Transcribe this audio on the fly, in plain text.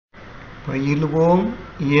பயிலுவோம்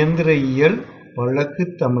இயந்திரவியல் வழக்கு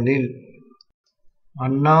தமிழில்.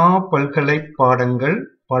 அண்ணா பல்கலைப் பாடங்கள்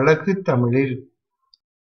வழக்கு தமிழில்.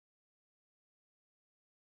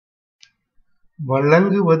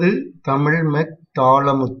 வழங்குவது தமிழ்மெக்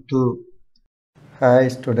தாளமுத்து. Hi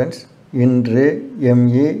students, இன்று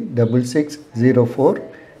ME6604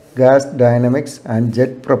 Gas Dynamics and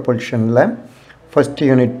Jet Propulsionல first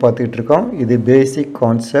unit பார்த்துக்கிட்டு இருக்கோம். இது Basic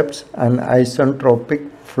Concepts and Isentropic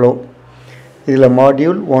Flow. இதில்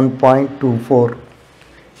Module 1.24.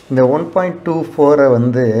 இந்த 1.24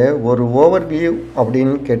 வந்து ஒரு overview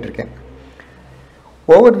அப்படின்னு கேட்டிருக்கேன்.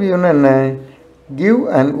 Overviewன்னு என்ன? Give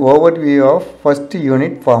an overview of first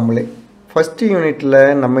unit formulae. First யூனிட்டில்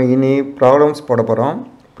நம்ம இனி ப்ராப்ளம்ஸ் போட போகிறோம்.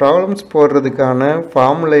 ப்ராப்ளம்ஸ் போடுறதுக்கான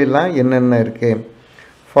ஃபார்முலைலாம் என்னென்ன இருக்குது?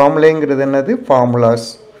 ஃபார்முலைங்கிறது என்னது?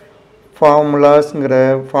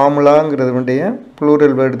 ஃபார்முலாங்கிறதுடைய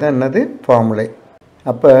ப்ளூரல் வேர்டு தான் என்னது? ஃபார்முலை.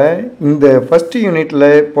 அப்போ இந்த ஃபஸ்ட்டு யூனிட்டில்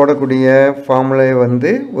போடக்கூடிய ஃபார்முலை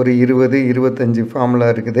வந்து ஒரு 20-25 ஃபார்முலா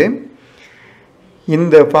இருக்குது.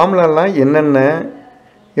 இந்த ஃபார்முலாலாம்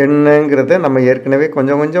என்னங்கிறத நம்ம ஏற்கனவே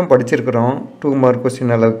கொஞ்சம் படிச்சிருக்கிறோம் 2 மார்க்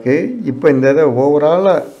கொஸ்டின் அளவுக்கு. இப்போ இந்த இதை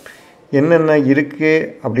ஓவராலாக என்னென்ன இருக்குது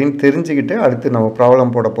அப்படின்னு தெரிஞ்சுக்கிட்டு அடுத்து நம்ம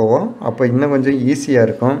ப்ராப்ளம் போட போவோம். அப்போ இன்னும் கொஞ்சம் ஈஸியாக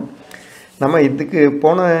இருக்கும். நம்ம இதுக்கு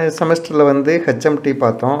போன செமஸ்டரில் வந்து ஹெச்எம்டி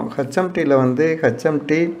பார்த்தோம். ஹெச்எம்டியில் வந்து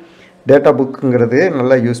ஹெச்எம்டி டேட்டா புக்குங்கிறது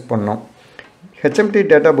நல்லா யூஸ் பண்ணோம். ஹெச்எம்டி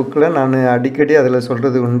டேட்டா புக்கில் நான் அடிக்கடி அதில்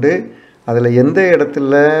சொல்கிறது உண்டு, அதில் எந்த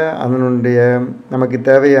இடத்துல அதனுடைய நமக்கு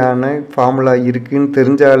தேவையான ஃபார்முலா இருக்குதுன்னு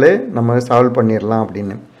தெரிஞ்சாலே நம்ம சால்வ் பண்ணிடலாம்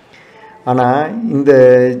அப்படின்னு. ஆனால் இந்த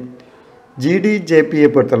GDJPயை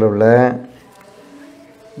பொறுத்தளவில்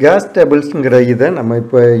கேஸ் டேபிள்ஸுங்கிற இதை நம்ம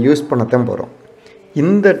இப்போ யூஸ் பண்ணத்தான் போகிறோம்.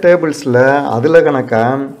 இந்த டேபிள்ஸில் அதில்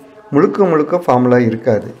கணக்காக முழுக்க ஃபார்முலா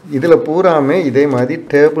இருக்காது. இதில் பூராமே இதே மாதிரி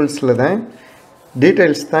டேபிள்ஸில் தான்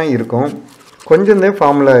டீட்டெயில்ஸ் தான் இருக்கும். கொஞ்சம் தான்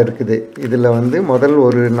ஃபார்முலா இருக்குது. இதில் வந்து முதல்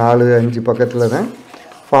ஒரு 4-5 பக்கத்தில் தான்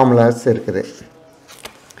ஃபார்முலாஸ் இருக்குது.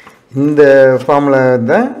 இந்த ஃபார்முலா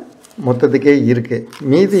தான் மொத்தத்துக்கே இருக்குது.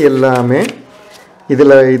 மீதி எல்லாமே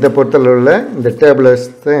இதை பொறுத்தளவில் இந்த டேபிள்ஸ்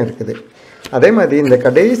தான் இருக்குது. அதே மாதிரி இந்த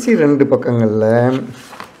கடைசி 2 பக்கங்களில்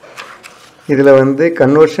இதில் வந்து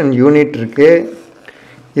கன்வர்ஷன் யூனிட் இருக்குது,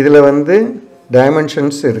 இதில் வந்து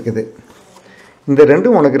டைமென்ஷன்ஸ் இருக்குது. இந்த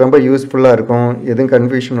ரெண்டும் உனக்கு ரொம்ப யூஸ்ஃபுல்லாக இருக்கும். எதுவும்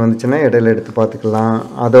கன்ஃபியூஷன் வந்துச்சுன்னா இடையில எடுத்து பார்த்துக்கலாம்.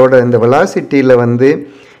 அதோட இந்த வெலாசிட்டியில் வந்து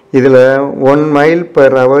இதில் 1 mile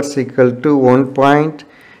per hours equal to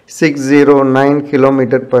 1.609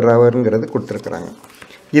 kilometre per ஹவருங்கிறது கொடுத்துருக்குறாங்க.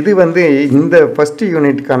 இது வந்து இந்த ஃபஸ்ட்டு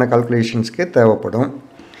யூனிட்டுக்கான கால்குலேஷன்ஸ்க்கு தேவைப்படும்.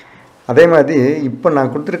 அதே மாதிரி இப்போ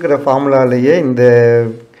நான் கொடுத்துருக்கிற ஃபார்முலாலேயே இந்த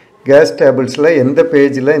கேஸ் டேபிள்ஸில் எந்த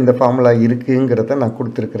பேஜில் இந்த ஃபார்முலா இருக்குங்கிறத நான்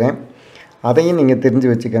கொடுத்துருக்குறேன். அதையும் நீங்கள் தெரிஞ்சு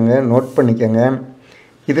வச்சுக்கோங்க, நோட் பண்ணிக்கோங்க.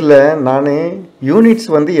 இதில் நான் யூனிட்ஸ்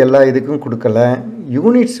வந்து எல்லா இதுக்கும் கொடுக்கல.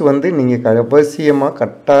 யூனிட்ஸ் வந்து நீங்கள் அவசியமாக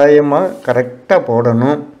கட்டாயமாக கரெக்டாக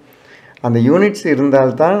போடணும். அந்த யூனிட்ஸ்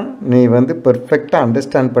இருந்தால்தான் நீ வந்து பெர்ஃபெக்டாக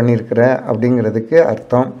அண்டர்ஸ்டாண்ட் பண்ணியிருக்கிற அப்படிங்கிறதுக்கு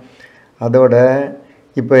அர்த்தம். அதோட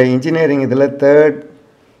இப்போ இன்ஜினியரிங் இதில் 3rd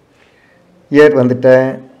இயர் வந்துட்டேன்,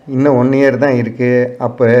 இன்னும் 1 இயர் தான் இருக்குது.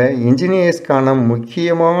 அப்போ இன்ஜினியர்ஸ்க்கான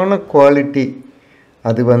முக்கியமான குவாலிட்டி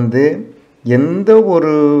அது வந்து எந்த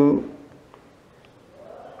ஒரு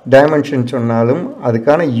டைமென்ஷன் சொன்னாலும்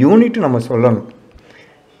அதுக்கான யூனிட் நம்ம சொல்லணும்.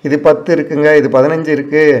 இது 10 இருக்குங்க, இது 15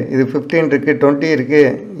 இருக்குது, இது 15 இருக்குது, 20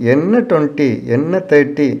 இருக்குது. என்ன 20 என்ன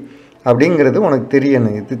 30 அப்படிங்கிறது உனக்கு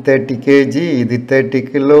தெரியணும். இது 30 kg, இது 30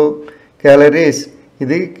 கிலோ கேலரிஸ்,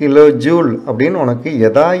 இது கிலோ ஜூல் அப்படின்னு உனக்கு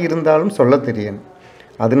எதா இருந்தாலும் சொல்ல தெரியணும்.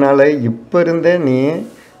 அதனால இப்போ இருந்தே நீ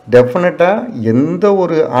டெஃபினட்டாக எந்த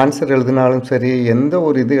ஒரு ஆன்சர் எழுதினாலும் சரி, எந்த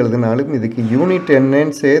ஒரு இது எழுதினாலும் இதுக்கு யூனிட்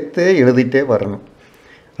என்னன்னு சேர்த்து எழுதிட்டே வரணும்.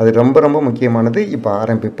 அது ரொம்ப முக்கியமானது. இப்போ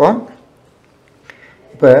ஆரம்பிப்போம்.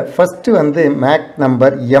 இப்போ ஃபஸ்ட்டு வந்து மேக்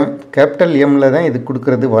நம்பர் M, கேபிட்டல் எம்மில் தான் இது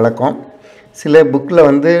கொடுக்குறது வழக்கம். சில புக்கில்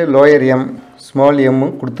வந்து லோயர் எம், ஸ்மால்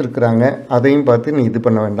எம்மும் கொடுத்துருக்குறாங்க. அதையும் பார்த்து நீ இது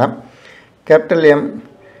பண்ண வேண்டாம். கேபிட்டல் எம்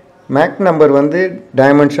மேக் நம்பர் வந்து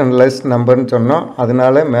டைமென்ஷன்லெஸ் நம்பர்னு சொன்னோம்.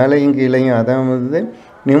 அதனால் மேலேயும் கீழேயும் அதாவது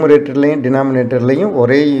நியூமரேட்டர்லேயும் டினாமினேட்டர்லேயும்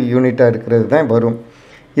ஒரே யூனிட்டாக இருக்கிறது தான் வரும்.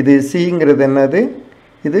 இது சிங்கிறது என்னது?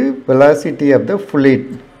 இது வெலாசிட்டி ஆஃப் த ஃப்ளூயிட்.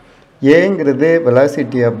 ஏங்கிறது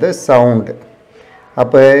வெலாசிட்டி ஆஃப் த சவுண்டு.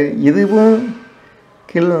 அப்போ இதுவும்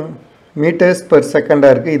மீட்டர்ஸ் பெர்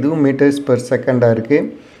செகண்டாக இருக்குது, இதுவும் மீட்டர்ஸ் பெர் செகண்டாக இருக்குது.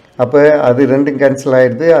 அப்போ அது ரெண்டும் கேன்சல்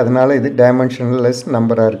ஆகிடுது. அதனால் இது டைமென்ஷன்லெஸ்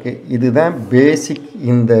நம்பராக இருக்குது. இதுதான் பேசிக்.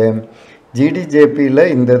 இந்த GDJPயில்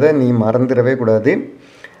இந்த இதை நீ மறந்துடவே கூடாது.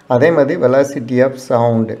 அதே மாதிரி velocity of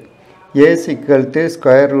sound ace equal to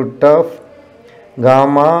square root of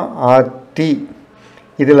gamma RT.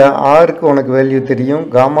 இதில் ஆருக்கு உனக்கு வேல்யூ தெரியும்.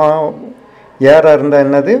 காமா ஏராக இருந்தால்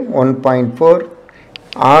என்னது 1.4.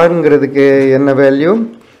 ஆறுங்கிறதுக்கு என்ன வேல்யூ?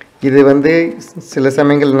 இது வந்து சில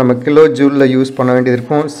சமயங்களில் நம்ம கிலோ ஜூலில் யூஸ் பண்ண வேண்டியது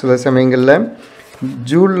இருக்கும், சில சமயங்களில்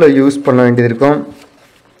ஜூலில் யூஸ் பண்ண வேண்டியது இருக்கும்.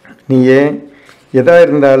 நீயே எதாக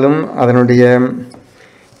இருந்தாலும் அதனுடைய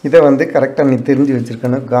இதை வந்து கரெக்டாக நீ தெரிஞ்சு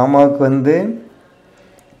வச்சுருக்கணும். காமாவுக்கு வந்து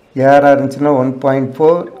ஏராக இருந்துச்சுன்னா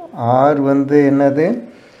 1.4, ஆர் வந்து என்னது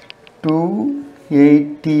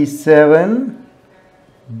 287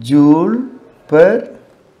 ஜூல் பர்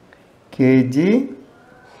கேஜி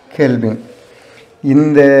கெல்வின்.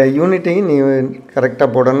 இந்த யூனிட்டையும் நீ கரெக்டாக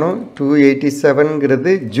போடணும்.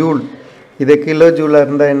 287ங்கிறது ஜூல், இதை கிலோ ஜூலாக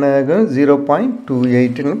இருந்தால் என்ன ஆகும்?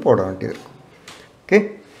 0.28ன்னு போட வேண்டியிருக்கும். ஓகே,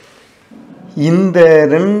 இந்த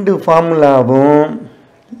ரெண்டு ஃபார்முலாவும்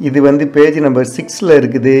இது வந்து பேஜ் நம்பர் 6ல்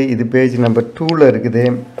இருக்குது, இது பேஜ் நம்பர் 2ல் இருக்குது.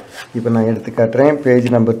 இப்போ நான் எடுத்து காட்டுறேன். பேஜ்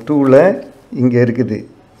நம்பர் 2ல் இங்கே இருக்குது.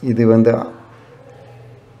 இது வந்து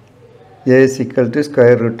A is equal to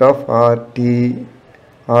square root of RT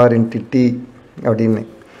R into T அப்படின்னு.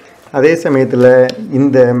 அதே சமயத்தில்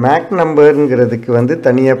இந்த மேக் நம்பருங்கிறதுக்கு வந்து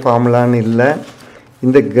தனியாக ஃபார்முலான்னு இல்லை,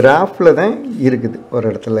 இந்த கிராஃபில் தான் இருக்குது, ஒரு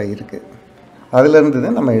இடத்துல இருக்குது. அதிலேருந்து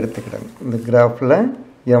தான் நம்ம எடுத்துக்கிறோம். இந்த கிராஃபில்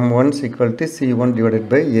M1 is equal to C1 divided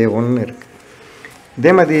by A1 இருக்குது.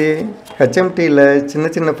 இதே மாதிரி HMTயில் சின்ன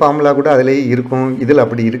சின்ன ஃபார்முலா கூட அதிலேயே இருக்கும், இதில்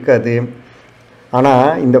அப்படி இருக்காது.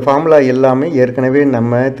 ஆனால் இந்த ஃபார்முலா எல்லாமே ஏற்கனவே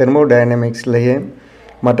நம்ம தெர்மோடைனமிக்ஸ்லேயே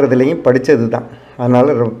மற்றதுலேயும் படித்தது தான், அதனால்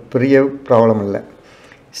பெரிய ப்ராப்ளம் இல்லை.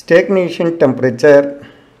 ஸ்டேக்னேஷன்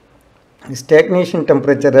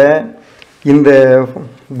டெம்பரேச்சரை இந்த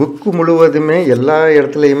புக்கு முழுவதுமே எல்லா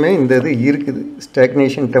இடத்துலையுமே இந்த இது இருக்குது.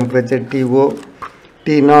 ஸ்டேக்னேஷன் temperature TO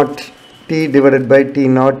T0 T divided by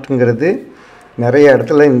T0ங்கிறது நிறைய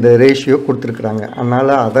இடத்துல இந்த ரேஷியோ கொடுத்துருக்குறாங்க.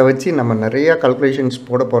 அதனால் அதை வச்சு நம்ம நிறையா கால்குலேஷன்ஸ்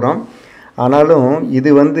போட போகிறோம். ஆனாலும் இது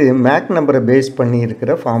வந்து மேக் நம்பரை பேஸ் பண்ணி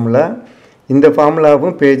இருக்கிற ஃபார்முலா. இந்த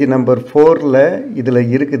ஃபார்முலாவும் பேஜ் நம்பர் 4ல் இதில்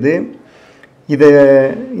இருக்குது.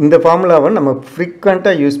 இந்த ஃபார்முலாவை நம்ம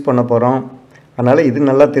ஃப்ரீக்வெண்ட்டாக யூஸ் பண்ண போகிறோம். அதனால் இது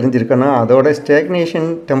நல்லா தெரிஞ்சிருக்கணும். அதோட ஸ்டேக்னேஷன்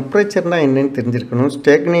டெம்பரேச்சர்னால் என்னன்னு தெரிஞ்சிருக்கணும்,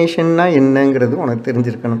 ஸ்டேக்னேஷன்னா என்னங்கிறது உனக்கு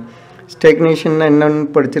தெரிஞ்சிருக்கணும். ஸ்டேக்னேஷன்னா என்னன்னு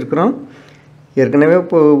படிச்சிருக்கிறோம் ஏற்கனவே.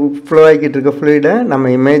 இப்போ ஃப்ளோ ஆகிக்கிட்டு இருக்க ஃப்ளூயிடை நம்ம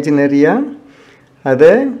இமேஜினரியாக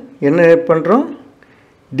அதை என்ன பண்ணுறோம்,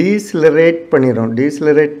 டீசிலரேட் பண்ணிடுறோம்.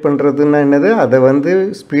 டீசிலரேட் பண்ணுறதுன்னா என்னது, அதை வந்து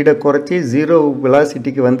ஸ்பீடை குறைச்சி 0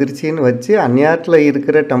 வெலாசிட்டிக்கு வந்துருச்சின்னு வச்சு அந்நேரத்தில்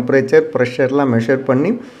இருக்கிற டெம்பரேச்சர் ப்ரெஷர்லாம் மெஷர்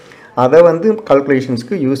பண்ணி அதை வந்து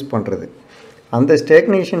கால்குலேஷன்ஸ்க்கு யூஸ் பண்ணுறது. அந்த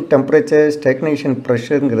ஸ்டேக்னேஷன் டெம்பரேச்சர், ஸ்டேக்னேஷன்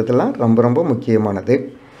ப்ரெஷருங்கிறதுலாம் ரொம்ப ரொம்ப முக்கியமானது.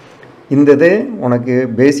 இந்த இது உனக்கு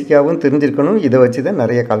பேசிக்காகவும் தெரிஞ்சிருக்கணும். இதை வச்சு தான்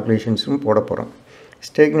நிறைய கால்குலேஷன்ஸும் போட போகிறோம்.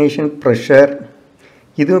 ஸ்டேக்னேஷன் ப்ரெஷர்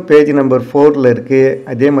இதுவும் பேஜ் நம்பர் 4ல் இருக்குது.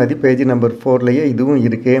 அதே மாதிரி பேஜ் நம்பர் 4லேயே இதுவும்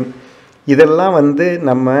இருக்குது. இதெல்லாம் வந்து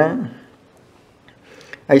நம்ம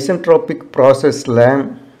ஐசென்ட்ரோபிக் ப்ராசஸில்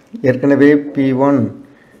ஏற்கனவே P1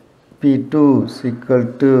 P2 equal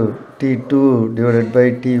to T2 divided by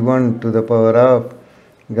T1 to the power of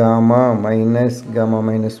gamma minus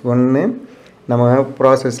 1 நம்ம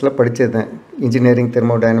ப்ராசஸில் படித்தது தான். இன்ஜினியரிங்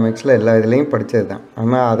தெர்மோடைனமிக்ஸில் எல்லா இதுலேயும் படித்தது தான்.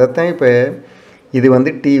 ஆனால் அதைத்தான் இப்போ இது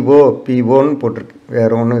வந்து TO POன்னு போட்டிருக்கு,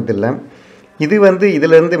 வேறு ஒன்றும் இது இல்லை. இது வந்து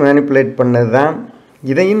இதிலேருந்து மேனிப்புலேட் பண்ணது தான்.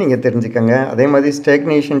 இதையும் நீங்கள் தெரிஞ்சுக்கங்க. அதே மாதிரி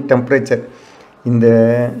ஸ்டேக்னேஷன் டெம்பரேச்சர், இந்த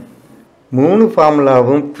 3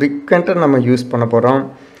 ஃபார்முலாவும் ஃப்ரீக்வெண்ட்டாக நம்ம யூஸ் பண்ண போகிறோம்.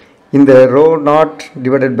 இந்த ρ0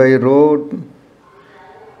 divided by ρ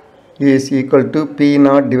is equal to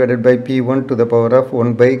P0 divided by P1 to the power of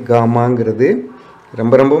 1 by gammaங்கிறது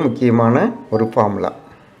ரொம்ப ரொம்ப முக்கியமான ஒரு ஃபார்முலா.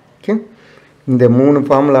 ஓகே, இந்த 3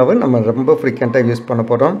 ஃபார்முலாவை நம்ம ரொம்ப ஃப்ரீக்வெண்ட்டாக யூஸ் பண்ண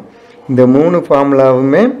போகிறோம். இந்த 3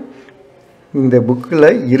 ஃபார்முலாவுமே இந்த புக்கில்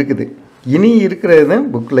இருக்குது. இனி இருக்கிறது தான்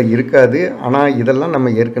புக்கில் இருக்காது. ஆனால் இதெல்லாம்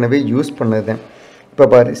நம்ம ஏற்கனவே யூஸ் பண்ணது தான். இப்போ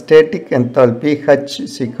பாரு, static enthalpy H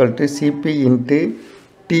equal to Cp into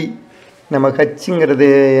T. நம்ம ஹச்சுங்கிறது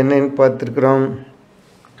என்னன்னு பார்த்துருக்குறோம்.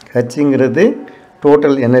 ஹச்சுங்கிறது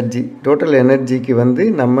டோட்டல் எனர்ஜி. டோட்டல் எனர்ஜிக்கு வந்து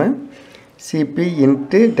நம்ம Cp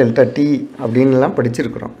இன்ட்டு டெல்டா T அப்படின்லாம்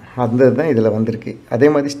படிச்சிருக்கிறோம். அந்த தான் இதில் வந்திருக்கு. அதே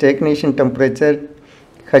மாதிரி ஸ்டேக்னேஷன் temperature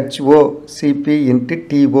HO Cp into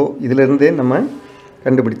TO இதிலிருந்தே நம்ம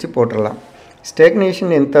கண்டுபிடிச்சி போட்டுடலாம்.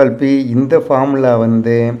 ஸ்டேக்னேஷன் என்தால்பி இந்த ஃபார்முலா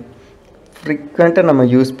வந்து ஃப்ரீக்வெண்ட்டாக நம்ம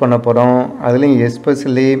யூஸ் பண்ண போகிறோம். அதுலேயும்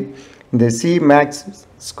எஸ்பெஷலி இந்த Cmax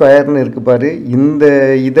ஸ்கொயர்னு இருக்குது பாரு, இந்த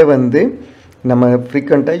இதை வந்து நம்ம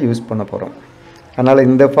ஃப்ரீக்வெண்ட்டாக யூஸ் பண்ண போகிறோம். அதனால்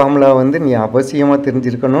இந்த ஃபார்முலா வந்து நீ அவசியமாக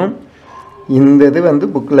தெரிஞ்சிருக்கணும். இந்த இது வந்து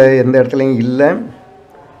புக்கில் எந்த இடத்துலையும் இல்லை.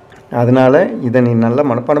 அதனால் இதை நீ நல்லா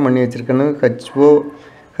மனப்பாடம் பண்ணி வச்சுருக்கணும்.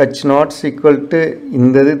 H0 equal to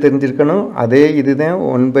இந்த இது தெரிஞ்சிருக்கணும். அதே இது தான்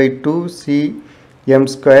 1/2 Cm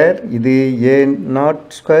ஸ்கொயர், இது A0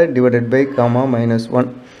 square divided by gamma -1.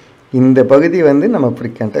 இந்த பகுதி வந்து நம்ம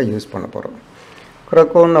ஃப்ரீக்வெண்ட்டாக யூஸ் பண்ண போகிறோம்.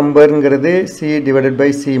 குரோக்கோன் நம்பருங்கிறது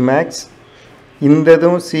C/C max.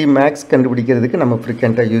 இந்ததும் C max கண்டுபிடிக்கிறதுக்கு நம்ம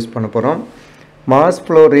ஃப்ரீக்வெண்ட்டாக யூஸ் பண்ண போகிறோம். மாஸ்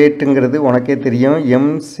ஃப்ளோ ரேட்டுங்கிறது உனக்கே தெரியும், M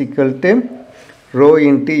 = ρ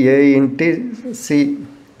 × A × C.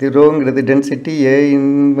 இது ரோங்கிறது டென்சிட்டி, A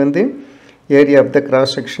வந்து area of the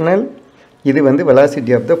cross sectional, இது வந்து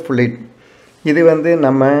வெலாசிட்டி ஆஃப் த ஃப்ளூயிட். இது வந்து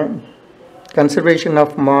நம்ம கன்சர்வேஷன்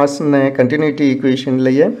ஆஃப் மாஸ்ன்னு கண்டினியூட்டி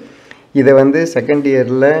ஈக்குவேஷன்லேயே இதை வந்து செகண்ட்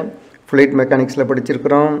இயரில் ஃப்ளூயிட் மெக்கானிக்ஸில்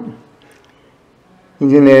படிச்சிருக்கிறோம்,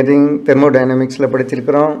 இன்ஜினியரிங் தெர்மோடைனமிக்ஸில்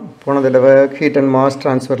படிச்சிருக்கிறோம், போன தடவை ஹீட் அண்ட் மாஸ்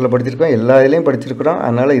ட்ரான்ஸ்ஃபரில் படிச்சிருக்கோம், எல்லா இதுலேயும் படிச்சிருக்கிறோம்.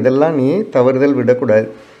 அதனால் இதெல்லாம் நீ தவறுதல் விடக்கூடாது.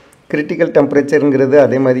 கிரிட்டிக்கல் டெம்பரேச்சருங்கிறது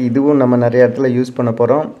அதே மாதிரி இதுவும் நம்ம நிறைய இடத்துல யூஸ் பண்ண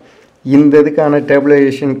போகிறோம். இந்த இதுக்கான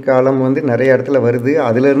டேபிளைசேஷன் காலம் வந்து நிறைய இடத்துல வருது,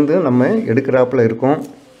 அதிலேருந்து நம்ம எடுக்கிறாப்பில் இருக்கும்.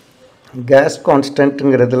 கேஸ்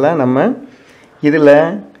கான்ஸ்டன்ட்டுங்கிறதுலாம் நம்ம இதில்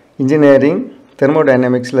இன்ஜினியரிங்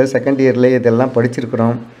தெர்மோடைனமிக்ஸில் செகண்ட் இயர்லேயே இதெல்லாம்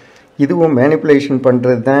படிச்சிருக்கிறோம். இதுவும் மேனிப்புலேஷன்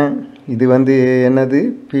பண்ணுறது தான். இது வந்து என்னது,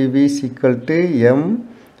 PV =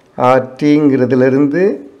 mRTங்கிறதுலேருந்து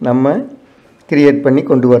நம்ம கிரியேட் பண்ணி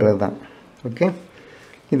கொண்டு வர்றது தான். ஓகே,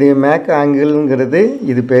 இது மேக் ஆங்கிள்ங்கிறது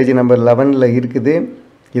இது பேஜ் நம்பர் 11ல் இருக்குது,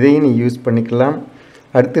 இதையும் நீ யூஸ் பண்ணிக்கலாம்.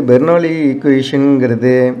 அடுத்து பெர்னோலி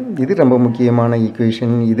ஈக்குவேஷனுங்கிறது இது ரொம்ப முக்கியமான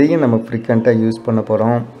ஈக்குவேஷன், இதையும் நம்ம ஃப்ரீக்வெண்ட்டாக யூஸ் பண்ண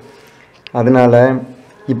போகிறோம். அதனால்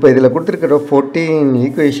இப்போ இதில் கொடுத்துருக்கிற 14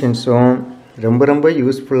 ஈக்குவேஷன்ஸும் ரொம்ப ரொம்ப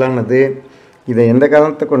யூஸ்ஃபுல்லானது. இதை எந்த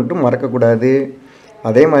காலத்தை கொண்டும் மறக்கக்கூடாது.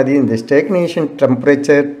 அதே மாதிரி இந்த ஸ்டாக்னேஷன்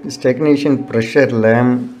டெம்பரேச்சர், ஸ்டாக்னேஷன் ப்ரெஷரில்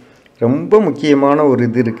ரொம்ப முக்கியமான ஒரு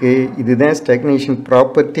இது இருக்குது. இதுதான் ஸ்டாக்னேஷன்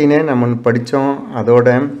ப்ராப்பர்ட்டினே நம்ம படித்தோம். அதோட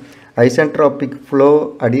ஐசென்ட்ராபிக் ஃப்ளோ,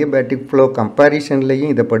 அடியபேட்டிக் ஃப்ளோ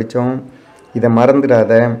கம்பேரிஷன்லேயும் இதை படித்தோம். இதை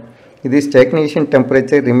மறந்துடாத. இது ஸ்டாக்னேஷன்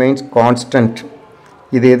டெம்பரேச்சர் ரிமைன்ஸ் கான்ஸ்டன்ட்.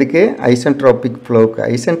 இது எதுக்கு, ஐசென்ட்ராபிக் ஃப்ளோவுக்கு.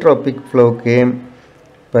 ஐசென்ட்ராபிக் ஃப்ளோவுக்கு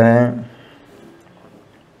இப்போ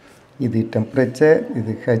இது டெம்பரேச்சர்,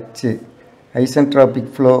 இது H. ஐசென்ட்ராபிக்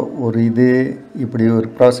ஃப்ளோ ஒரு இது இப்படி ஒரு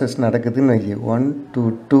ப்ராசஸ் நடக்குதுன்னு 1 to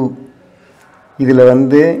 2. இதில்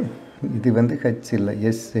வந்து இது வந்து H இல்லை,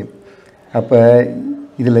 S. அப்போ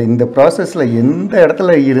இதில் இந்த ப்ராசஸில் எந்த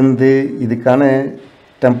இடத்துல இருந்து இதுக்கான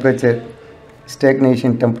டெம்பரேச்சர்,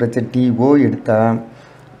 ஸ்டாக்னேஷன் டெம்பரேச்சர் TO எடுத்தால்,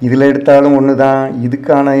 இதில் எடுத்தாலும் ஒன்று தான்,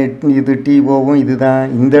 இதுக்கான இது TOவும் இது தான்,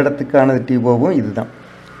 இந்த இடத்துக்கான TOவும் இது தான்,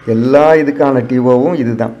 எல்லா இதுக்கான TOவும்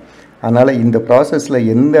இது தான். அதனால் இந்த ப்ராசஸில்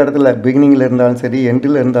எந்த இடத்துல பிகினிங்கில் இருந்தாலும் சரி,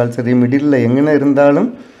 எண்டில் இருந்தாலும் சரி, மிடில் எங்கே இருந்தாலும்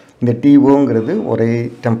இந்த TOங்கிறது ஒரே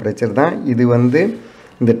டெம்பரேச்சர் தான். இது வந்து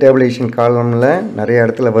இந்த டேபிளேஷன் காலமில் நிறைய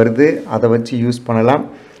இடத்துல வருது, அதை வச்சு யூஸ் பண்ணலாம்.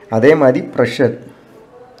 அதே மாதிரி ப்ரெஷர்,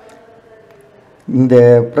 இந்த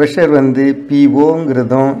ப்ரெஷர் வந்து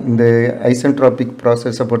POங்கிறதும் இந்த ஐசென்ட்ராபிக்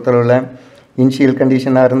ப்ராசஸை பொறுத்தளவில் இனிஷியல்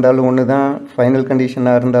கண்டிஷனாக இருந்தாலும் ஒன்று தான், ஃபைனல்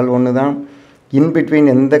கண்டிஷனாக இருந்தாலும் ஒன்று தான், இன்பிட்வீன்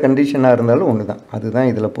எந்த கண்டிஷனாக இருந்தாலும் ஒன்று தான். அதுதான்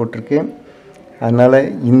இதில் போட்டிருக்கு. அதனால்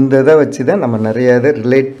இந்த இதை வச்சு தான் நம்ம நிறைய இதை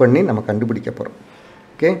ரிலேட் பண்ணி நம்ம கண்டுபிடிக்க போகிறோம்.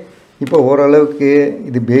 ஓகே, இப்போ ஓரளவுக்கு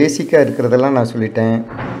இது பேசிக்காக இருக்கிறதெல்லாம் நான் சொல்லிட்டேன்.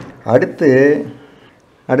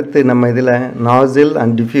 அடுத்து நம்ம இதில் நாசில்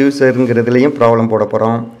அண்ட் டிஃப்யூசருங்கிறதுலையும் ப்ராப்ளம் போட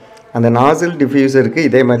போகிறோம். அந்த நாசில் டிஃப்யூசருக்கு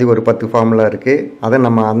இதே மாதிரி ஒரு 10 ஃபார்முலா இருக்குது. அதை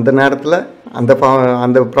நம்ம அந்த நேரத்தில்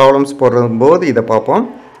அந்த ப்ராப்ளம்ஸ் போடும்போது இதை பார்ப்போம்.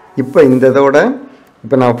 இப்போ இந்த இதோட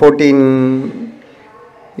இப்போ நான் 14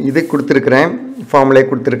 இது கொடுத்துருக்குறேன், ஃபார்முலே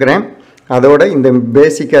கொடுத்துருக்குறேன். அதோட இந்த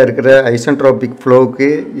பேசிக்காக இருக்கிற ஐசென்ட்ராபிக் ஃப்ளோவுக்கு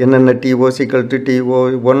என்னென்ன TO =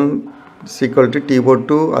 TO1 =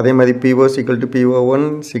 TO2, அதே மாதிரி PO = PO1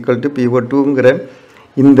 = PO2ங்கிற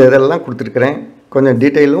இந்த இதெல்லாம் கொடுத்துருக்குறேன். கொஞ்சம்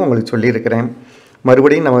டீட்டெயிலும் உங்களுக்கு சொல்லியிருக்கிறேன்.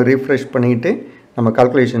 மறுபடியும் நம்ம ரீஃப்ரெஷ் பண்ணிக்கிட்டு நம்ம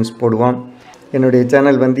கால்குலேஷன்ஸ் போடுவோம். என்னுடைய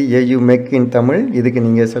சேனல் வந்து AUmech-in-tamil. இதுக்கு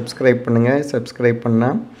நீங்கள் சப்ஸ்கிரைப் பண்ணுங்கள். சப்ஸ்கிரைப்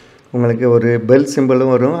பண்ணால் உங்களுக்கு ஒரு பெல்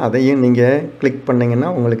சிம்பிளும் வரும், அதையும் நீங்கள் கிளிக் பண்ணிங்கன்னா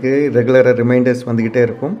உங்களுக்கு ரெகுலராக ரிமைண்டர்ஸ் வந்துக்கிட்டே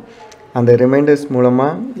இருக்கும். அந்த ரிமைண்டர்ஸ்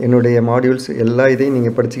மூலமாக என்னுடைய மாடியூல்ஸ் எல்லா இதையும்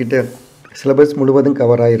நீங்கள் படிச்சுக்கிட்டு சிலபஸ் முழுவதும்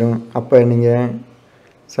கவர் ஆயிரும். அப்போ நீங்கள்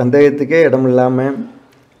சந்தேகத்துக்கே இடம் இல்லாமல்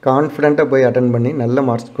கான்ஃபிடெண்ட்டாக போய் அட்டன் பண்ணி நல்ல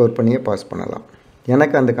மார்க்ஸ் ஸ்கோர் பண்ணியே பாஸ் பண்ணலாம்.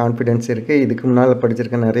 எனக்கு அந்த கான்ஃபிடென்ஸ் இருக்குது. இதுக்கு முன்னால்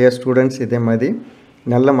படிச்சிருக்க நிறைய ஸ்டூடெண்ட்ஸ் இதே மாதிரி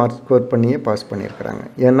நல்ல மார்க்ஸ் ஸ்கோர் பண்ணியே பாஸ் பண்ணியிருக்கிறாங்க.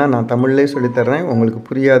 ஏன்னா நான் தமிழ்லேயே சொல்லித்தர்றேன், உங்களுக்கு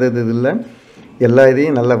புரியாதது இல்லை, எல்லா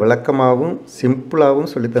இதையும் நல்ல விளக்கமாகவும்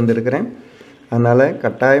சிம்பிளாகவும் சொல்லி தந்துருக்கிறேன். அதனால்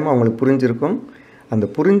கட்டாயமாக அவங்களுக்கு புரிஞ்சிருக்கும். அந்த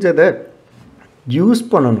புரிஞ்சதை யூஸ்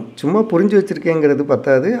பண்ணணும். சும்மா புரிஞ்சு வச்சுருக்கேங்கிறது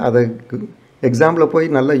பத்தாது, அதை எக்ஸாம்பிளில் போய்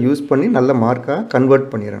நல்லா யூஸ் பண்ணி நல்ல மார்க்காக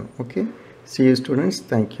கன்வெர்ட் பண்ணிடணும். Okay, see you students,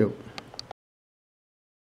 thank you.